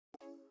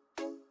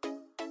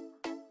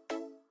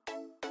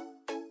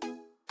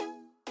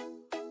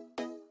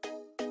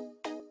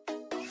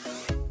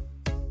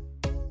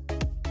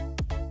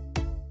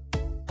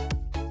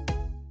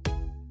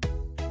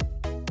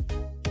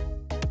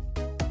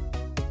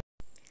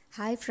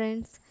Hi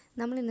friends,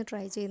 നമ്മളിന്ന്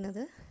try ചെയ്യുന്നത്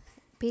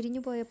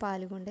പിരിഞ്ഞുപോയ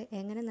പാൽ കൊണ്ട്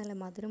എങ്ങനെ നല്ല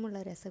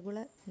മധുരമുള്ള രസഗുള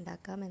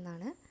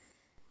ഉണ്ടാക്കാമെന്നാണ്.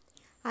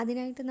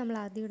 അതിനായിട്ട് നമ്മൾ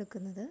ആദ്യം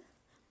എടുക്കുന്നത്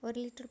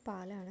 1 ലിറ്റർ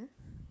പാലാണ്.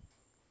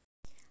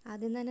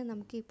 ആദ്യം തന്നെ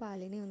നമുക്ക് ഈ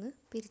പാലിനെ ഒന്ന്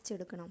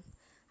പിരിച്ചെടുക്കണം.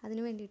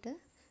 അതിന് വേണ്ടിയിട്ട്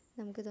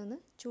നമുക്കിതൊന്ന്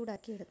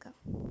ചൂടാക്കിയെടുക്കാം.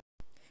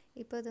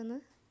 ഇപ്പോൾ ഇതൊന്ന്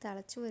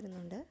തിളച്ച്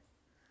വരുന്നുണ്ട്.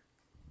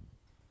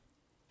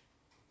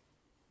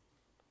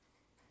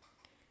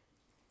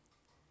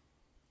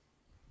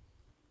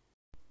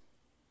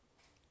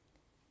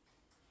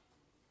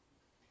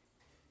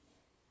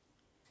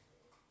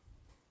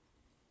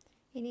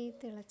 ഇനി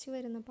തിളച്ച്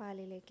വരുന്ന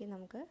പാലിലേക്ക്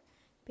നമുക്ക്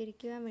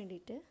പിരിക്കുവാൻ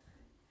വേണ്ടിയിട്ട്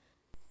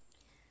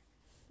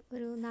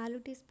ഒരു 4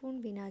 ടീസ്പൂൺ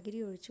വിനാഗിരി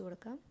ഒഴിച്ചു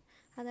കൊടുക്കാം.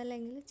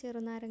 അതല്ലെങ്കിൽ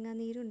ചെറുനാരങ്ങ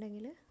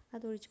നീരുണ്ടെങ്കിൽ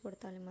അതൊഴിച്ച്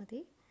കൊടുത്താലും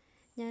മതി.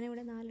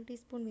 ഞാനിവിടെ 4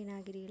 ടീസ്പൂൺ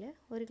വിനാഗിരിയിൽ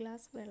 1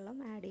 ഗ്ലാസ് വെള്ളം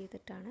ആഡ്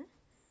ചെയ്തിട്ടാണ്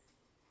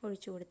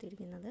ഒഴിച്ചു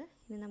കൊടുത്തിരിക്കുന്നത്.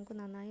 ഇനി നമുക്ക്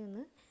നന്നായി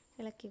ഒന്ന്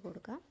ഇളക്കി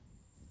കൊടുക്കാം.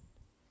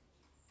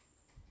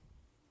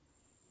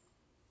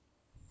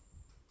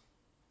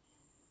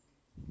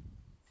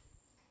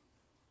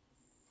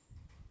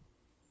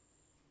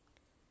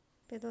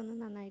 അപ്പോൾ ഇതൊന്ന്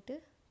നന്നായിട്ട്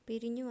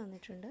പിരിഞ്ഞു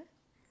വന്നിട്ടുണ്ട്.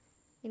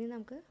 ഇനി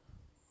നമുക്ക്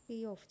തീ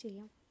ഓഫ്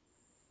ചെയ്യാം.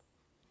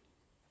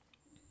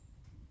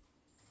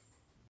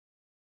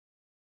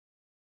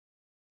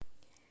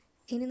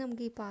 ഇനി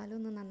നമുക്ക് ഈ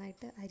പാലൊന്ന്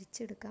നന്നായിട്ട്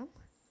അരിച്ചെടുക്കാം.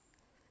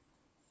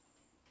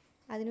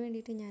 അതിന്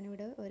വേണ്ടിയിട്ട്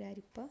ഞാനിവിടെ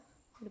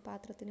ഒരു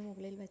പാത്രത്തിന്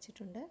മുകളിൽ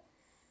വെച്ചിട്ടുണ്ട്.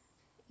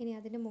 ഇനി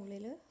അതിൻ്റെ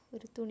മുകളിൽ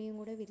ഒരു തുണിയും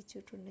കൂടെ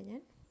വിരിച്ചിട്ടുണ്ട്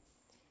ഞാൻ.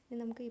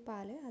 ഇനി നമുക്ക് ഈ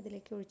പാല്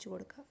അതിലേക്ക് ഒഴിച്ചു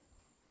കൊടുക്കാം.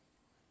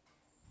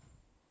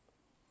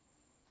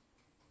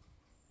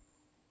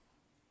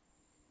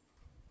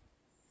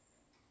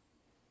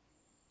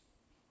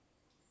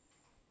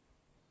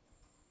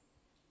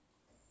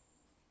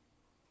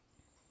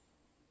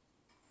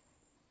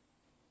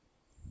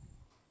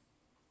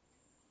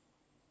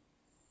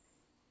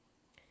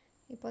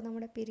 ഇപ്പോൾ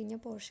നമ്മുടെ പിരിഞ്ഞ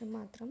പോർഷൻ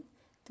മാത്രം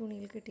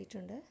തുണിയിൽ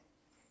കിട്ടിയിട്ടുണ്ട്.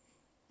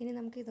 ഇനി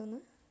നമുക്കിതൊന്ന്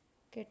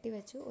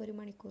കെട്ടിവെച്ച് 1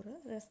 മണിക്കൂർ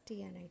റെസ്റ്റ്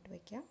ചെയ്യാനായിട്ട്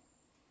വയ്ക്കാം.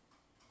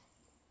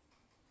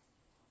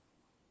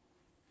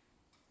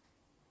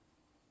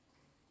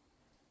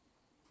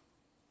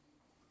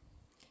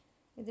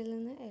 ഇതിൽ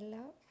നിന്ന്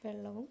എല്ലാ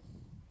വെള്ളവും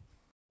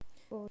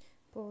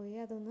പോയി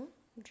അതൊന്ന്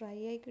ഡ്രൈ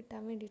ആയി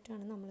കിട്ടാൻ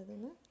വേണ്ടിയിട്ടാണ്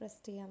നമ്മളിതൊന്ന്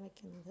റെസ്റ്റ് ചെയ്യാൻ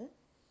വയ്ക്കുന്നത്.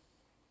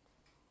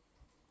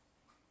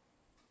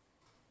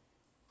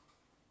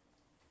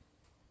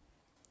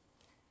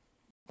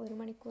 ഒരു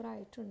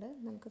മണിക്കൂറായിട്ടുണ്ട്.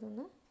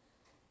 നമുക്കിതൊന്ന്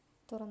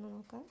തുറന്ന്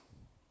നോക്കാം.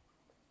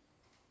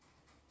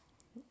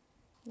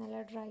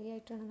 നല്ല ഡ്രൈ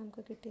ആയിട്ടാണ്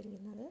നമുക്ക്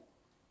കിട്ടിയിരിക്കുന്നത്.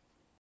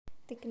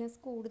 തിക്നെസ്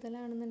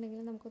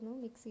കൂടുതലാണെന്നുണ്ടെങ്കിൽ നമുക്കൊന്ന്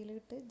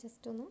മിക്സിയിലിട്ട്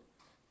ജസ്റ്റ് ഒന്ന്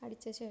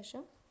അടിച്ച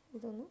ശേഷം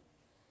ഇതൊന്ന്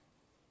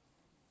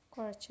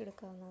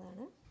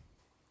കുഴച്ചെടുക്കാവുന്നതാണ്.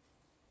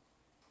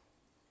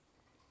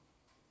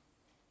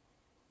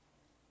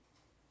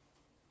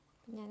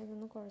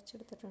 ഞാനിതൊന്ന്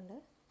കുഴച്ചെടുത്തിട്ടുണ്ട്.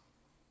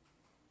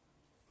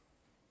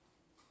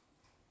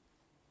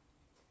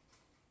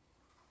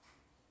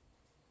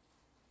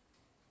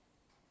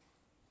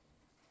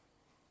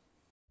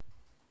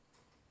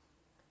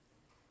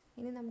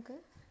 ഇനി നമുക്ക്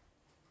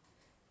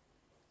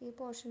ഈ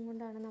പോർഷൻ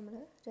കൊണ്ടാണ് നമ്മൾ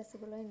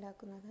രസഗുള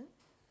ഉണ്ടാക്കുന്നത്.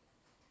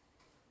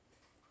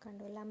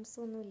 കണ്ടോ, ലംസ്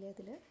ഒന്നുമില്ല.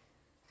 ഇതിൽ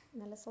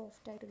നല്ല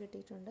സോഫ്റ്റായിട്ട്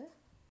കിട്ടിയിട്ടുണ്ട്.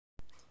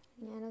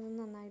 ഞാനത്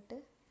നന്നായിട്ട്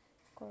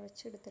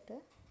കുഴച്ചെടുത്തിട്ട്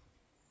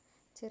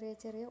ചെറിയ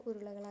ചെറിയ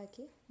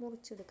ഉരുളകളാക്കി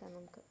മുറിച്ചെടുക്കാം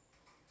നമുക്ക്.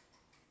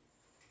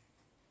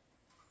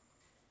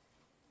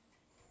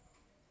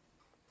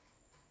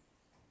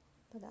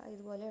 അപ്പോൾ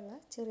ഇതുപോലെയുള്ള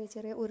ചെറിയ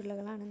ചെറിയ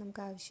ഉരുളകളാണ്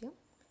നമുക്ക് ആവശ്യം.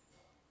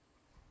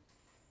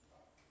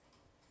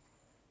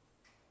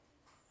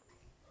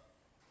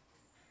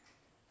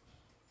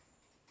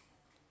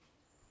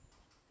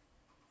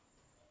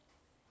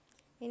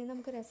 ഇനി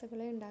നമുക്ക്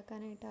രസഗുള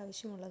ഉണ്ടാക്കാനായിട്ട്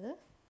ആവശ്യമുള്ളത്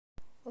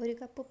 1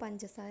 കപ്പ്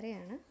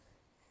പഞ്ചസാരയാണ്.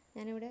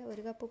 ഞാനിവിടെ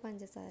 1 കപ്പ്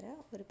പഞ്ചസാര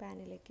ഒരു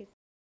പാനിലേക്ക്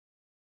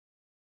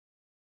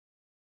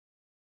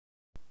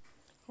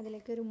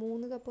അതിലേക്ക് ഒരു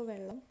 3 കപ്പ്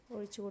വെള്ളം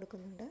ഒഴിച്ചു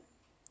കൊടുക്കുന്നുണ്ട്.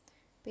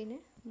 പിന്നെ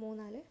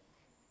 3-4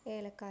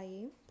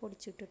 ഏലക്കായയും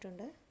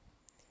പൊടിച്ചിട്ടിട്ടുണ്ട്.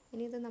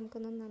 ഇനി ഇത്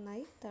നമുക്കൊന്ന്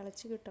നന്നായി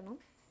തിളച്ച് കിട്ടണം.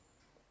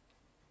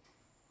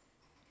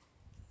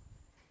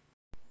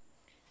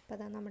 അപ്പോൾ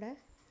അതാ നമ്മുടെ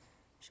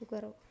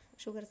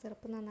ഷുഗർ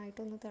സിറപ്പ്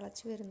നന്നായിട്ടൊന്ന്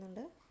തിളച്ച്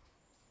വരുന്നുണ്ട്.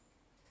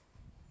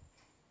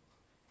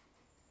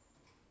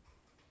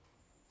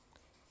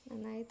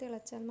 നന്നായി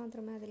തിളച്ചാൽ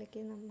മാത്രമേ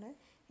അതിലേക്ക് നമ്മുടെ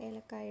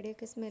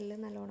ഏലക്കായുടെയൊക്കെ സ്മെല്ല്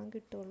നല്ലോണം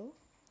കിട്ടുള്ളൂ.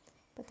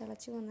 അപ്പോൾ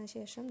തിളച്ച് വന്ന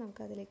ശേഷം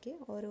നമുക്കതിലേക്ക്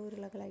ഓരോ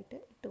ഉരുളകളായിട്ട്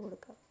ഇട്ട്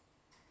കൊടുക്കാം.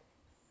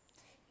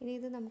 ഇനി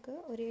ഇത് നമുക്ക്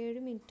ഒരു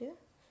 7 മിനിറ്റ്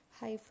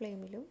ഹൈ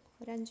ഫ്ലെയിമിലും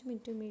ഒരു 5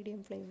 മിനിറ്റ്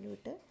മീഡിയം ഫ്ലെയിമിലും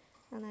ഇട്ട്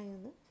നന്നായി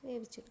ഒന്ന്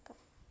വേവിച്ചെടുക്കാം.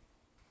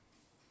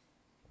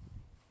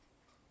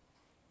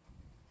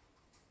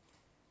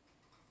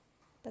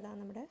 അപ്പോൾ അതാ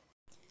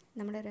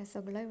നമ്മുടെ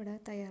രസഗുള ഇവിടെ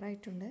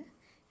തയ്യാറായിട്ടുണ്ട്.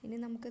 ഇനി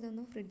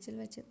നമുക്കിതൊന്ന് ഫ്രിഡ്ജിൽ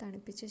വെച്ച്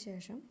തണുപ്പിച്ച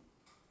ശേഷം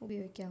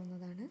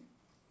ഉപയോഗിക്കാവുന്നതാണ്.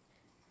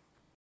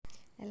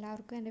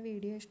 എല്ലാവർക്കും എൻ്റെ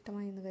വീഡിയോ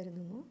ഇഷ്ടമായി എന്ന്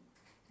കരുതുന്നു.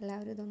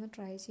 എല്ലാവരും ഇതൊന്ന്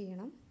ട്രൈ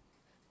ചെയ്യണം.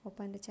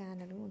 ഒപ്പം എൻ്റെ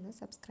ചാനലും ഒന്ന്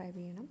സബ്സ്ക്രൈബ്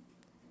ചെയ്യണം.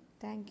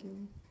 Thank you.